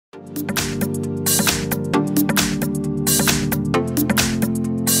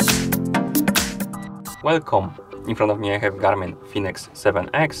Welcome! In front of me I have Garmin Fenix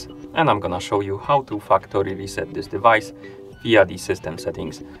 7X and I'm gonna show you how to factory reset this device via the system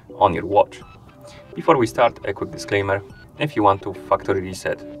settings on your watch. Before we start, a quick disclaimer. If you want to factory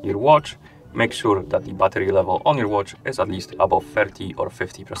reset your watch, make sure that the battery level on your watch is at least above 30 or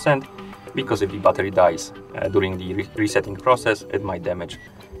 50%, because if the battery dies during the resetting process, it might damage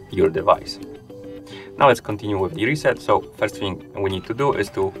your device. Now let's continue with the reset. So first thing we need to do is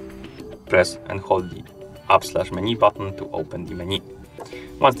to press and hold the up/menu button to open the menu.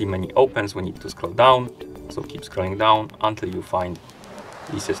 Once the menu opens, we need to scroll down, so keep scrolling down until you find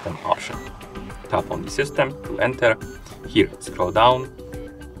the system option. Tap on the system to enter. Here, scroll down,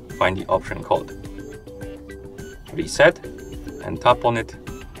 find the option called reset and tap on it.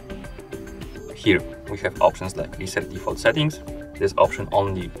 Here we have options like reset default settings. This option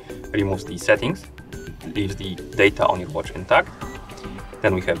only removes the settings, leaves the data on your watch intact.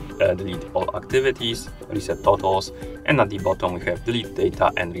 Then we have delete all activities, reset totals, and at the bottom we have delete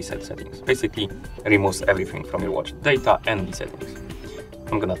data and reset settings. Basically removes everything from your watch, data and the settings.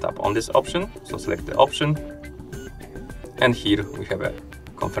 I'm gonna tap on this option, so select the option. And here we have a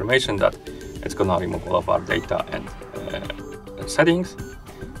confirmation that it's gonna remove all of our data and settings.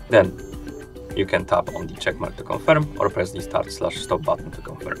 Then you can tap on the check mark to confirm or press the start/stop button to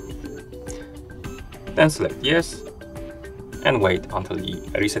confirm. Then select yes and wait until the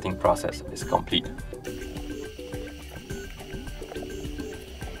resetting process is complete.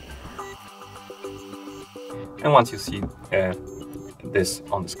 And once you see this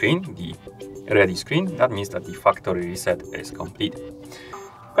on the screen, the ready screen, that means that the factory reset is complete.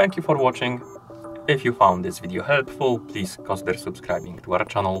 Thank you for watching. If you found this video helpful, please consider subscribing to our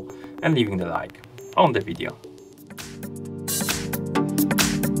channel and leaving the like on the video.